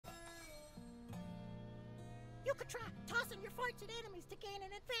You could try tossing your farts at enemies to gain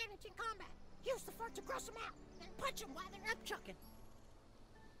an advantage in combat. Use the fart to gross them out, then punch them while they're upchucking.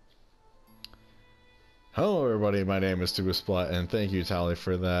 Hello everybody, my name is Tubasplat, and thank you Tally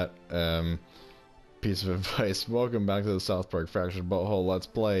for that piece of advice. Welcome back to the South Park Faction Butthole Let's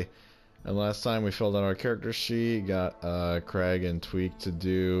Play. And last time we filled out our character sheet, got Craig and Tweak to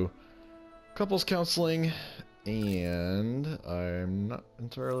do couples counseling, and I'm not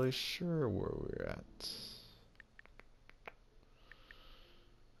entirely sure where we're at.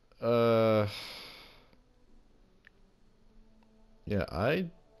 Yeah, I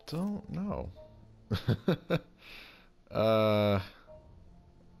don't know. I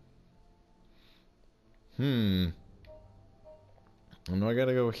know I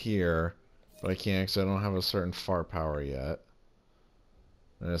gotta go here, but I can't because I don't have a certain fart power yet.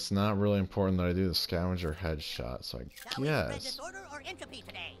 And it's not really important that I do the scavenger headshot, so I guess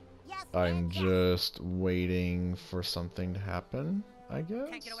I'm just waiting for something to happen, I guess?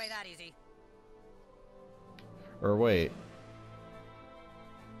 Can't get away that easy. Or wait.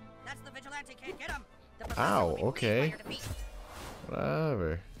 That's the vigilante, can't get him. Ow, okay.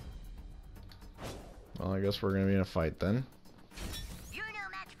 Whatever. Well, I guess we're gonna be in a fight then. You're no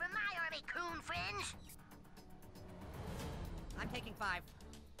match for my army, coon friends. I'm taking 5.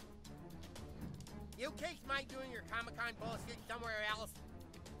 You kids might doing your Comic-Con bullshit somewhere else.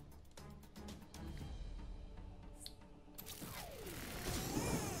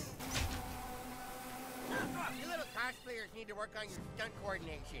 You little cosplayers need to work on your stunt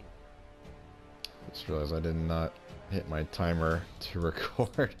coordination. Just realized I did not hit my timer to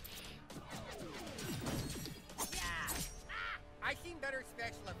record. Yeah. I've seen better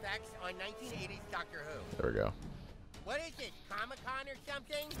special effects on 1980s Doctor Who. There we go. What is it, Comic-Con or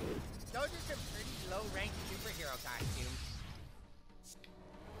something? Those are some pretty low-ranked superhero costumes.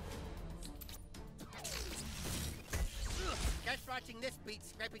 Just watching this beat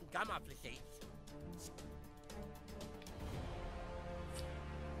scraping gum off the seats.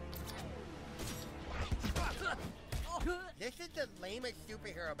 This is the lamest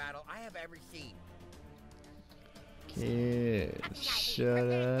superhero battle I have ever seen. Kid,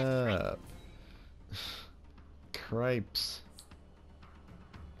 shut up. Cripes.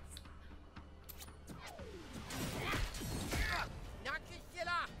 Knock this shit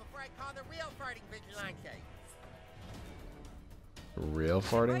off before I call the real farting vigilante. Real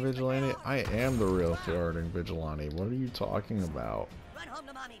farting vigilante? I am the real farting vigilante. What are you talking about? Run home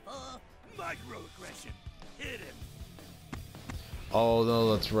to mommy, fool. Microaggression. Hit him. Oh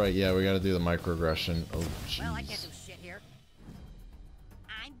no, that's right. Yeah, we gotta do the microaggression. Oh jeez. Well, I can't do shit here.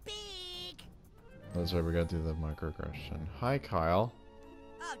 I'm big. That's right, we gotta do the microaggression. Hi, Kyle.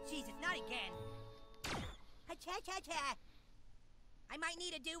 Oh, Jesus, not again. Ha-cha-cha-cha. I might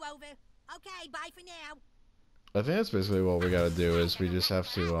need a do-over. Okay, bye for now. I think that's basically what we gotta do is we just have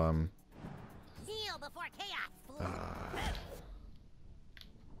to Kneel before chaos, fool.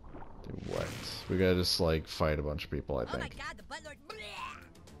 do what? We gotta just like fight a bunch of people, I Oh my think. God, the butler.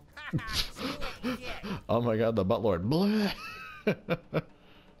 Oh my god, the buttlord. Bleh.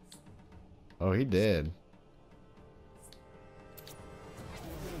 Oh, he did.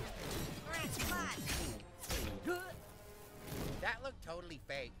 That looked totally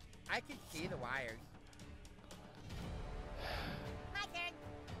fake. I could see the wires. My turn.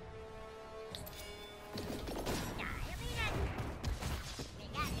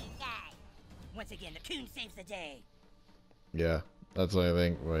 Once again, the coon saves the day. Yeah, that's what I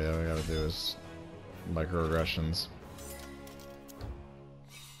think. What we gotta do is microaggressions.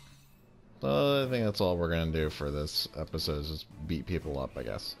 So I think that's all we're gonna do for this episode is just beat people up, I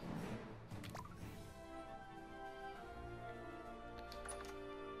guess.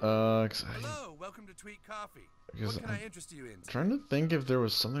 Hello, welcome to Tweak Coffee. What can I interest you in? Trying to think if there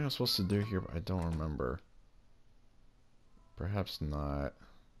was something I was supposed to do here, but I don't remember. Perhaps not.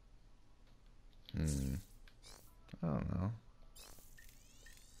 I don't know.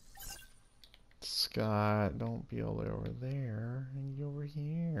 Scott, don't be all the way over there. And you over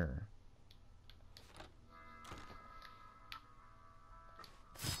here.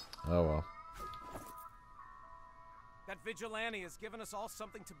 Oh well. That vigilante has given us all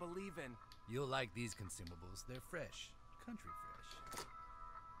something to believe in. You'll like these consumables. They're fresh. Country fresh.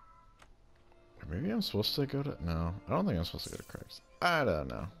 Maybe I'm supposed to go to... No, I don't think I'm supposed to go to Craig's. I don't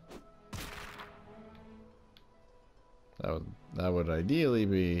know. That would ideally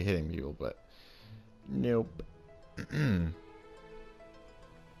be hitting people, but... Nope. Yeah,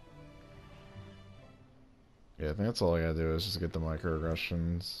 I think that's all I gotta do is just get the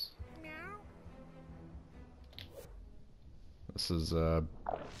microaggressions. This is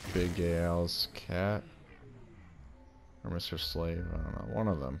Big Al's cat. Or Mr. Slave, I don't know. One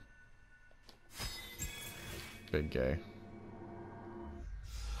of them. Big gay.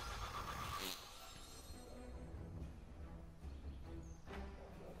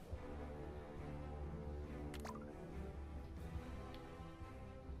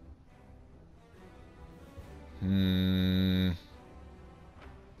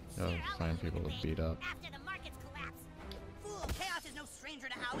 Gotta find people to beat up. After the markets collapse. Fool, chaos is no stranger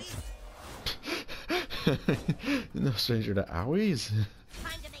to owies. No stranger to owies.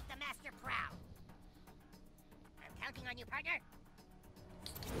 Time to make the master proud. I'm counting on you, partner.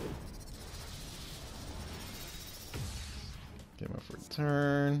 Get him a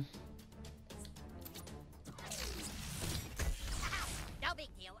return. No big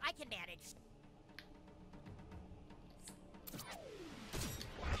deal, I can manage.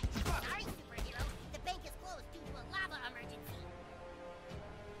 Sorry, superhero. The bank is closed due to a lava emergency.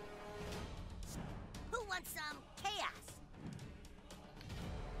 Who wants some chaos?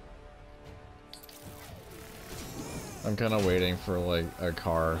 I'm kind of waiting for like a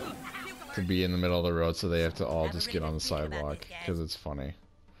car to be in the middle of the road so they have to all just get on the sidewalk because it's funny.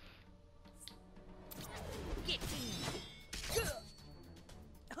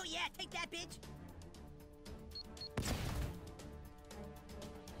 Oh yeah, take that, bitch.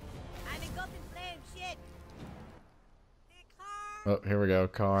 I'm engulfed in flames, shit. Car. Oh, here we go,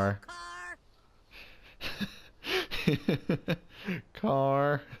 car. Car.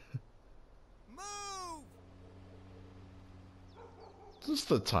 Car. Move! Just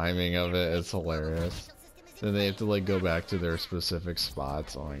the timing of it, it's hilarious. Then they have to like go back to their specific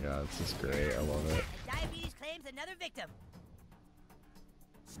spots. Oh my god, this is great. I love it. Diabetes claims another victim.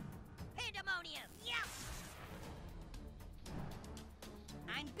 Pandemonium. Yeah.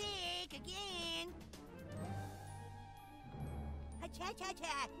 I'm big again.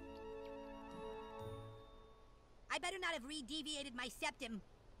 Ha-cha-cha-cha. I better not have re-deviated my septum.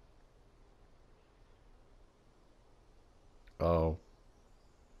 Oh.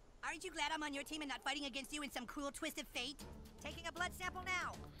 Aren't you glad I'm on your team and not fighting against you in some cruel twist of fate? Taking a blood sample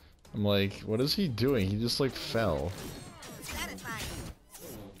now. I'm like, what is he doing? He just like fell. Satisfying.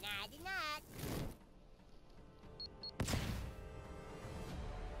 Not.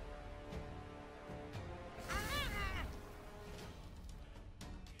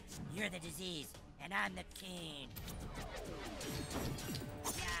 You're the disease, and I'm the king.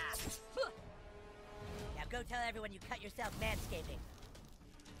 Yeah. Now go tell everyone you cut yourself manscaping.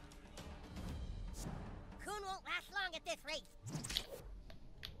 Coon won't last long at this rate.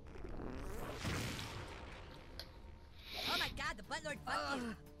 Oh my god, the buttlord fucked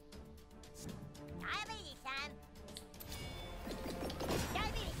you. Diabetes, son.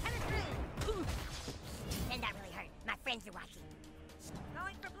 Diabetes, coming through. And that really hurt. My friends are watching.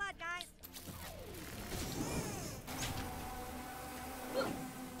 Going for blood, guys.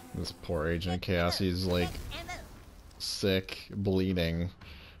 This poor Agent Chaos, he's like sick, bleeding.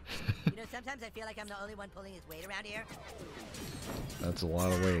 You know, sometimes I feel like I'm the only one pulling his weight around here. That's a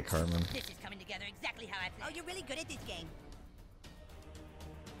lot of weight, Cartman. This is coming together exactly how I planned. Oh, you're really good at this game.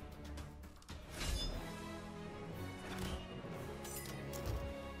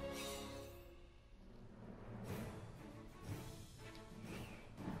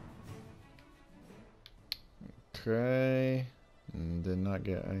 Okay. Did not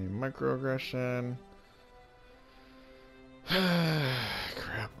get any microaggression.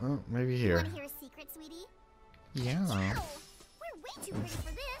 Crap. Oh, maybe here. Want to hear a secret, sweetie? Yeah. Wow! We're way too pretty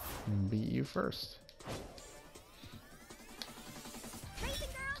for this. Beat you first.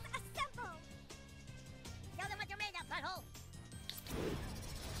 Racing girls, assemble! Tell them what you're made of, butthole.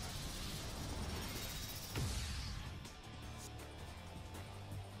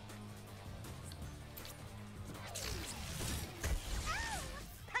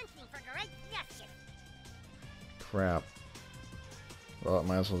 Punching for great gesture. Crap. Well, I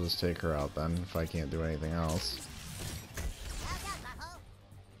might as well just take her out then, if I can't do anything else. Well done, butthole.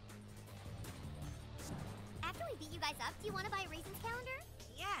 After we beat you guys up, do you want to buy a Raisins calendar?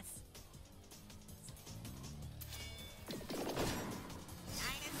 Yes. 9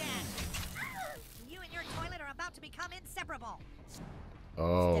 and 10. You and your toilet are about to become inseparable.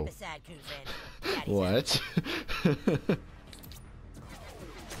 Oh. Step aside, coon friend. Daddy's What?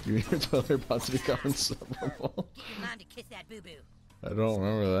 You and your toilet are about to become inseparable. Get your mom to kiss that boo-boo. I don't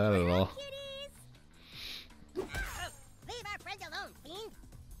remember that at all. Leave our friends alone, fiend.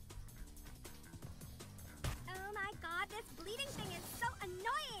 Oh my god, this bleeding thing is so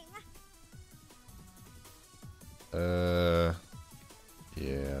annoying!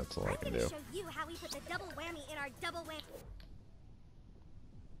 Yeah, that's all I can I'm gonna do. show you how we put the double whammy in our double whammy.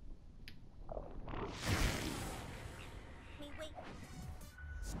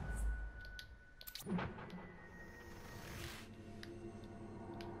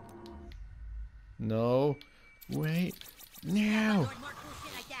 No. Wait. No. Lord, more cool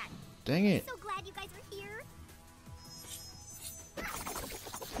shit like that. Dang it. So glad you guys are here.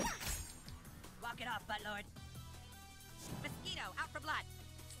 Walk it off, Buttlord. Mosquito, out for blood.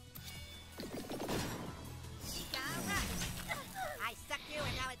 Alright. I sucked you,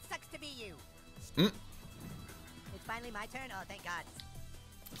 and now it sucks to be you. It's finally my turn. Oh, thank God.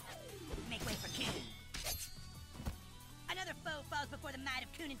 Make way for Coon. Another foe falls before the might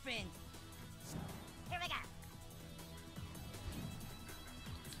of Coon and friends. Here we go.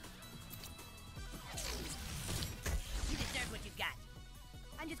 You deserve what you've got.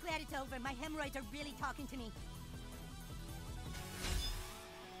 I'm just glad it's over. My hemorrhoids are really talking to me.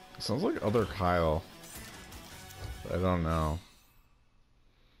 Sounds like other Kyle. I don't know.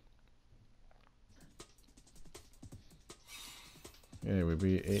 Yeah, we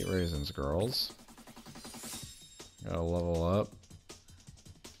beat 8 raisins, girls. Gotta level up.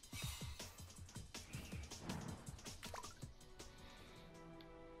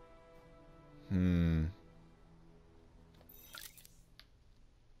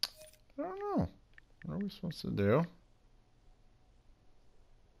 I don't know. What are we supposed to do?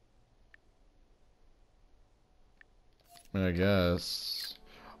 I guess.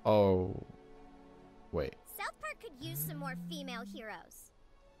 Oh. Wait. South Park could use some more female heroes.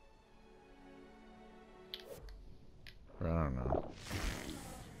 I don't know.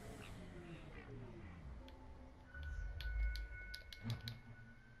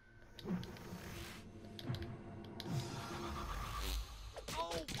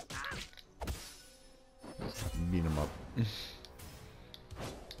 Beat him up. Dinner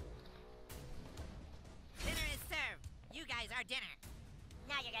is served. You guys are dinner.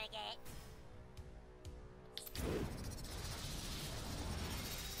 Now you're gonna get it.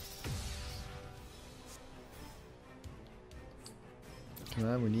 Come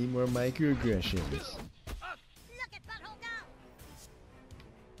on, we need more microaggressions. Look at Butthole go!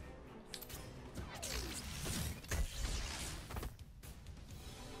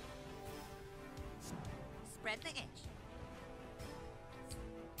 Spread the itch.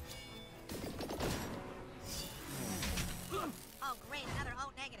 Oh great, another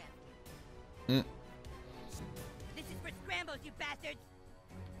alt negative. This is for scrambles, you bastards!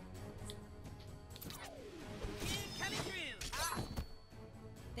 Coming through! Ah.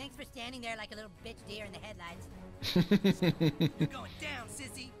 Thanks for standing there like a little bitch deer in the headlights. You're going down,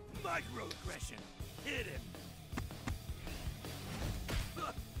 sissy. Microaggression. Hit him.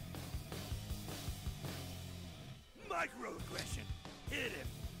 Microaggression. Hit him.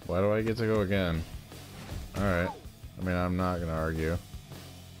 Why do I get to go again? Alright. I mean, I'm not gonna argue.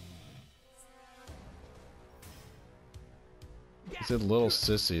 He said little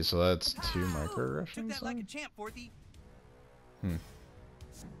sissy, so that's 2 Took microaggressions that like a then? champ, Forthy.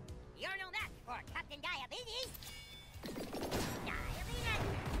 You don't know that before, Captain Diabetes. Diabetes.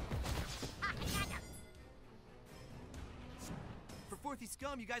 Ah, I got them. For Forthy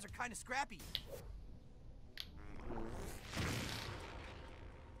scum, you guys are kind of scrappy.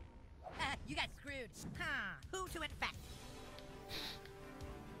 You got screwed. Huh? Who to infect?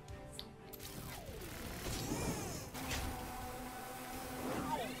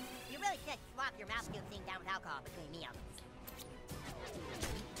 You really should swap your mouth feel thing down with alcohol between meals.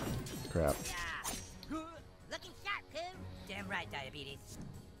 Crap. Yeah. Looking sharp, Coon. Damn right, Diabetes.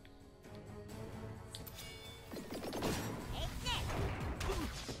 Hey, Sid.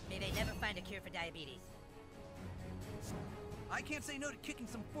 May they never find a cure for diabetes. I can't say no to kicking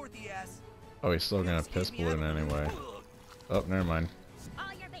some Forthy ass. Oh, he's still gonna piss balloon anyway. Oh, never mind.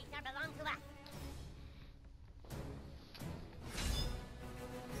 All your base now belong to us.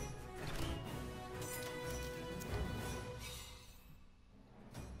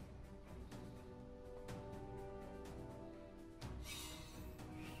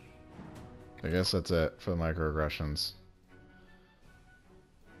 I guess that's it for the microaggressions.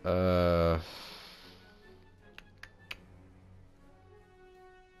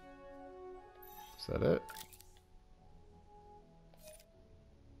 Is that it?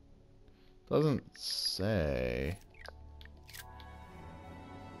 Doesn't say.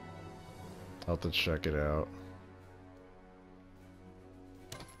 I'll have to check it out.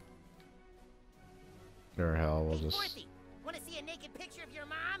 Or hell, we'll just Forthy, want to see a naked picture of your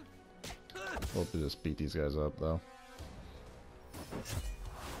mom? just beat these guys up though.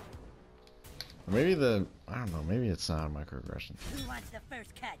 Or maybe I don't know, maybe it's not a microaggression. Who wants the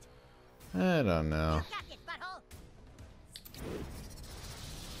first cut? I don't know. You got this, butthole.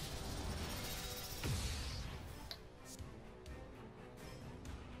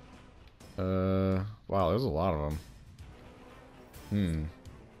 Wow, there's a lot of them.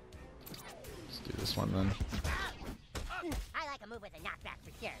 Let's do this one then. I like a move with a knockback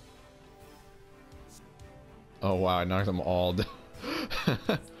for sure. Oh wow, I knocked them all down.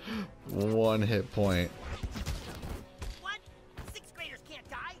 1 hit point. What? 6th graders can't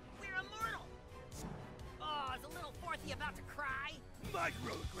die? We're immortal! Oh, is a little fourthie about to cry?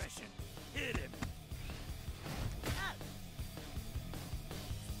 Microaggression. Hit him.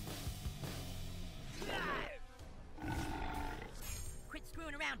 Quit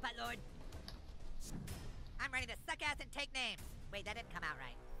screwing around, buttlord. I'm ready to suck ass and take names. Wait, that didn't come out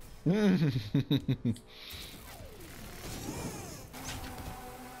right.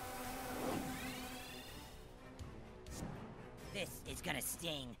 This is gonna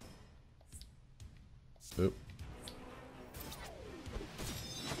sting. Oop.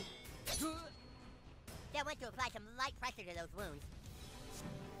 They'll want to apply some light pressure to those wounds.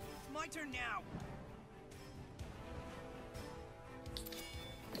 It's my turn now.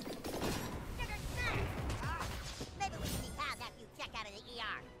 Maybe we can be pals after you check out of the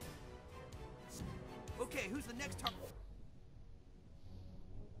ER. Okay, who's the next target?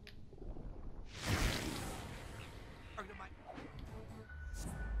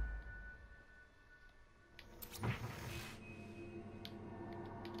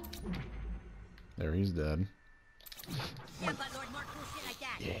 There, he's dead. Yeah, buttlord, more cool shit like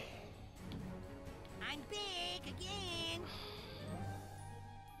that. Yeah. I'm big again.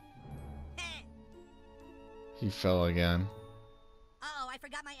 He fell again. Uh-oh, I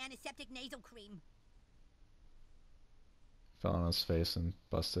forgot my antiseptic nasal cream. Fell on his face and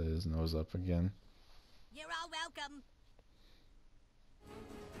busted his nose up again. You're all welcome.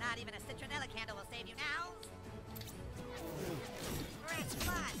 Not even a citronella candle will save you now. Rich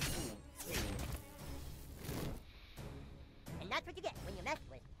fun. And that's what you get when you mess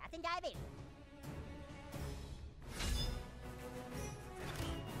with Captain Diabetes.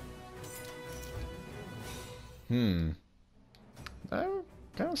 I'm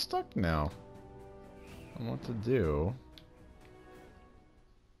kind of stuck now. I don't know what to do.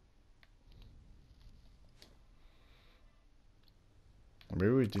 Maybe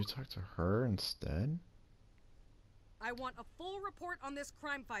we do talk to her instead? I want a full report on this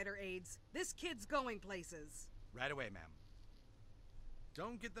crime fighter, AIDS. This kid's going places. Right away, ma'am.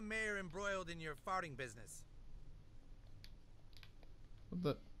 Don't get the mayor embroiled in your farting business. What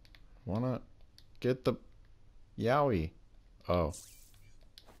the? Wanna get the Yowie? Oh.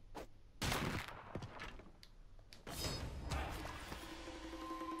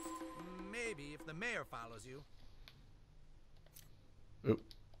 Maybe if the mayor follows you. Oop.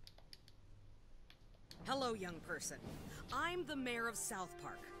 Hello, young person. I'm the mayor of South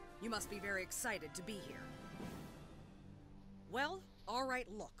Park. You must be very excited to be here. Well, all right,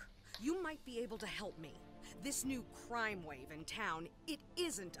 look. You might be able to help me. This new crime wave in town, it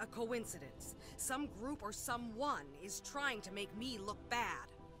isn't a coincidence. Some group or someone is trying to make me look bad.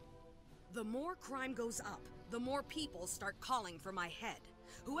 The more crime goes up, the more people start calling for my head.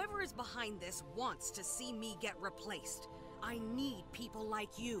 Whoever is behind this wants to see me get replaced. I need people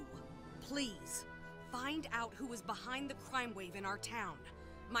like you. Please, find out who is behind the crime wave in our town.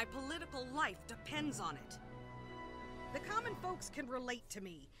 My political life depends on it. The common folks can relate to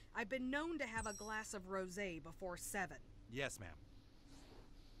me. I've been known to have a glass of rosé before 7. Yes, ma'am.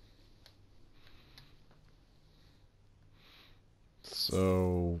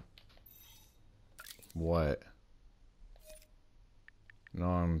 So... what? No,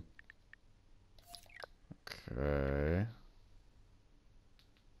 I'm... okay...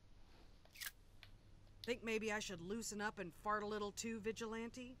 Think maybe I should loosen up and fart a little too,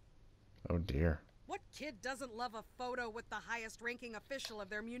 Vigilante? Oh dear. What kid doesn't love a photo with the highest ranking official of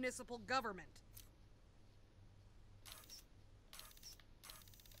their municipal government?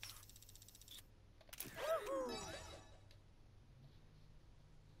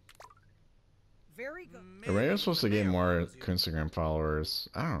 Very good. Maybe I'm supposed to get more Instagram followers.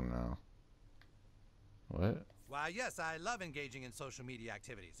 I don't know. What? Why, yes, I love engaging in social media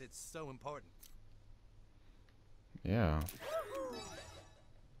activities. It's so important. Yeah.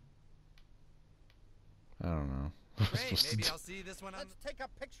 I don't know. Great, maybe I'll see this one on... Let's take a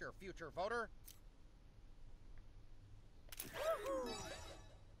picture, future voter.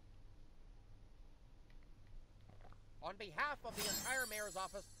 On behalf of the entire mayor's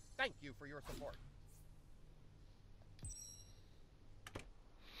office, thank you for your support.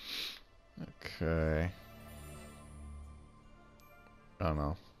 Okay. I don't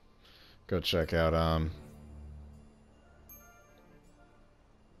know. Go check out,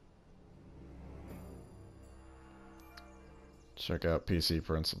 check out PC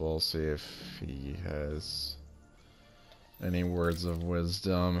Principal, see if he has any words of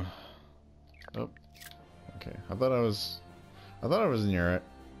wisdom. Oh. Okay. I thought I was near it.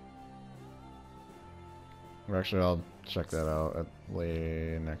 Or actually, I'll check that out at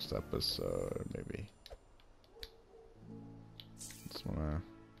next episode, maybe. Just wanna.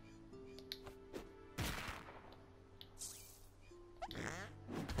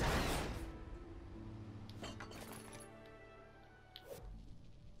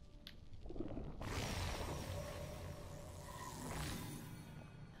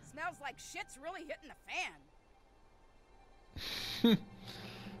 Smells like shit's really hitting the fan.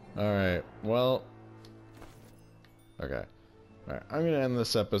 Alright, well. Okay. Alright, I'm gonna end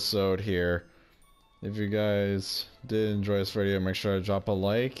this episode here. If you guys did enjoy this video, make sure to drop a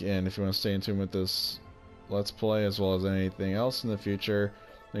like, and if you want to stay in tune with this Let's Play as well as anything else in the future,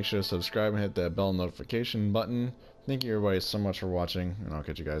 make sure to subscribe and hit that bell notification button. Thank you everybody so much for watching, and I'll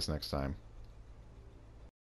catch you guys next time.